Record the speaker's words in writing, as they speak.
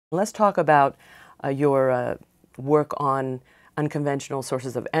Let's talk about your work on unconventional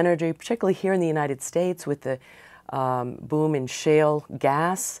sources of energy, particularly here in the United States with the boom in shale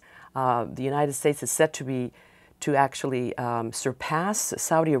gas. The United States is set to actually surpass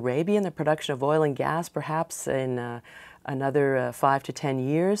Saudi Arabia in the production of oil and gas, perhaps in another 5 to 10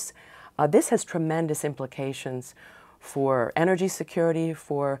 years. This has tremendous implications for energy security,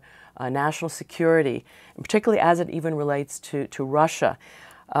 for national security, and particularly as it even relates to Russia.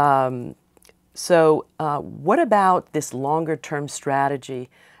 What about this longer-term strategy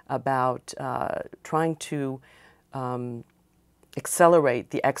about trying to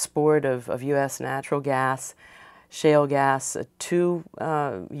accelerate the export of U.S. natural gas, shale gas to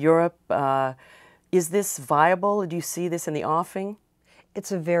Europe? Is this viable? Do you see this in the offing?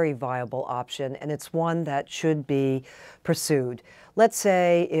 It's a very viable option, and it's one that should be pursued. Let's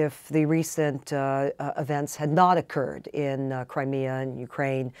say if the recent events had not occurred in Crimea and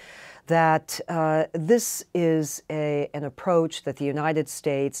Ukraine, that this is an approach that the United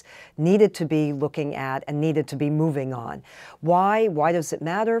States needed to be looking at and needed to be moving on. Why? Why does it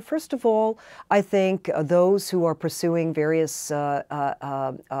matter? First of all, I think those who are pursuing various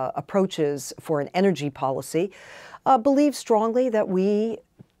approaches for an energy policy believe strongly that we,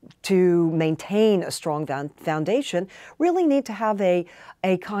 to maintain a strong foundation, really need to have a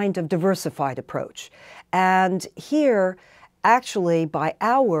kind of diversified approach. And here, actually, by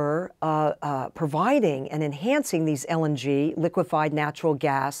our providing and enhancing these LNG, liquefied natural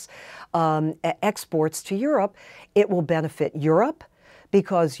gas, exports to Europe, it will benefit Europe,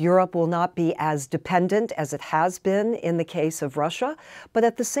 because Europe will not be as dependent as it has been in the case of Russia. But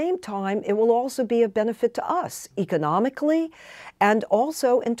at the same time, it will also be a benefit to us economically and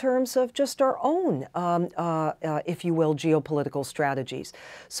also in terms of just our own, if you will, geopolitical strategies.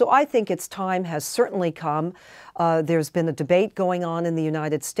 So I think its time has certainly come. There's been a debate going on in the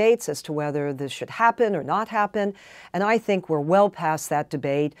United States as to whether this should happen or not happen. And I think we're well past that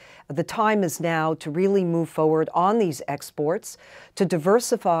debate. The time is now to really move forward on these exports, to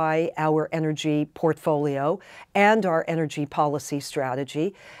diversify our energy portfolio and our energy policy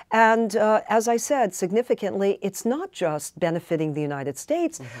strategy. And as I said, significantly, it's not just benefiting the United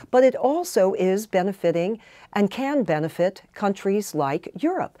States, but it also is benefiting and can benefit countries like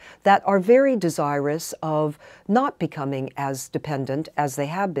Europe that are very desirous of not becoming as dependent as they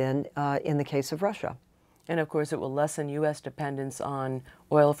have been in the case of Russia. And of course, it will lessen U.S. dependence on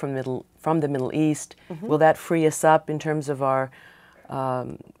oil from the Middle East. Will that free us up in terms of our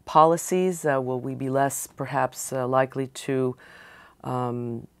policies? Will we be less, perhaps, likely to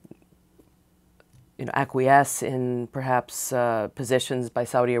acquiesce in perhaps positions by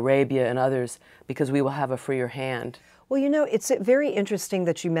Saudi Arabia and others because we will have a freer hand? Well, it's very interesting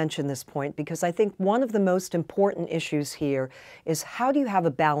that you mention this point, because I think one of the most important issues here is how do you have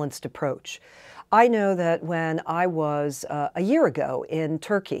a balanced approach? I know that when I was a year ago in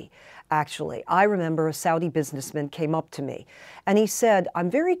Turkey, actually, I remember a Saudi businessman came up to me and he said, "I'm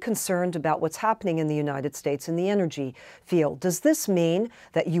very concerned about what's happening in the United States in the energy field. Does this mean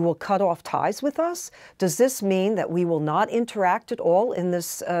that you will cut off ties with us? Does this mean that we will not interact at all in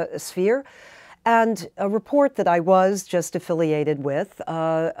this sphere?" And a report that I was just affiliated with,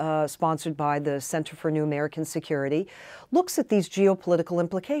 sponsored by the Center for New American Security, looks at these geopolitical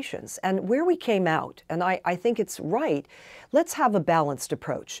implications. And where we came out, and I think it's right, let's have a balanced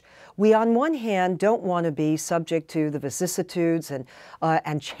approach. We, on one hand, don't want to be subject to the vicissitudes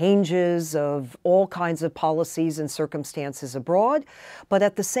and changes of all kinds of policies and circumstances abroad, but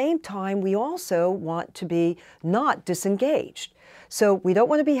at the same time, we also want to be not disengaged. So we don't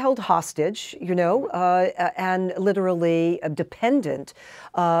want to be held hostage, and literally dependent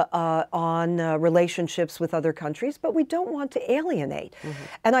on relationships with other countries, but we don't want to alienate.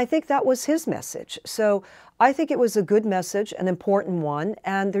 And I think that was his message. So I think it was a good message, an important one,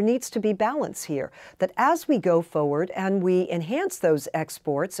 and there needs to be balance here, that as we go forward and we enhance those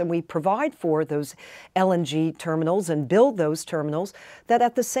exports and we provide for those LNG terminals and build those terminals, that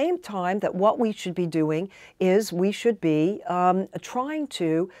at the same time that what we should be doing is we should be trying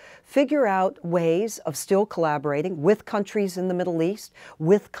to figure out ways of still collaborating with countries in the Middle East,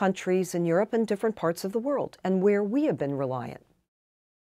 with countries in Europe and different parts of the world, and where we have been reliant.